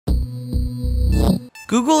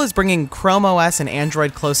Google is bringing ChromeOS and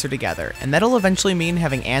Android closer together, and that'll eventually mean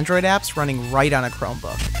having Android apps running right on a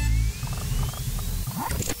Chromebook.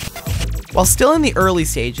 While still in the early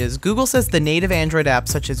stages, Google says the native Android apps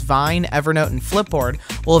such as Vine, Evernote, and Flipboard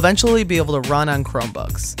will eventually be able to run on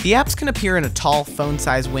Chromebooks. The apps can appear in a tall,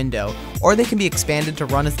 phone-sized window, or they can be expanded to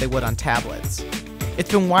run as they would on tablets. It's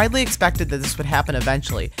been widely expected that this would happen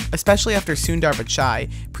eventually, especially after Sundar Pichai,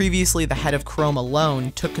 previously the head of Chrome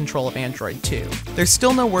alone, took control of Android too. There's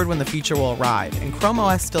still no word when the future will arrive, and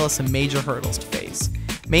ChromeOS still has some major hurdles to face.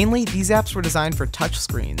 Mainly, these apps were designed for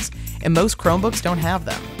touchscreens, and most Chromebooks don't have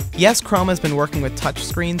them. Yes, Chrome has been working with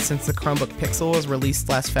touchscreens since the Chromebook Pixel was released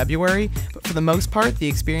last February, but for the most part, the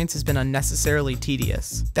experience has been unnecessarily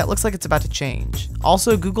tedious. That looks like it's about to change.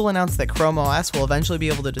 Also, Google announced that ChromeOS will eventually be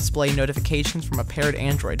able to display notifications from a paired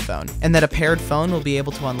Android phone, and that a paired phone will be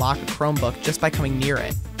able to unlock a Chromebook just by coming near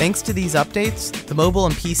it. Thanks to these updates, the mobile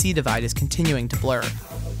and PC divide is continuing to blur.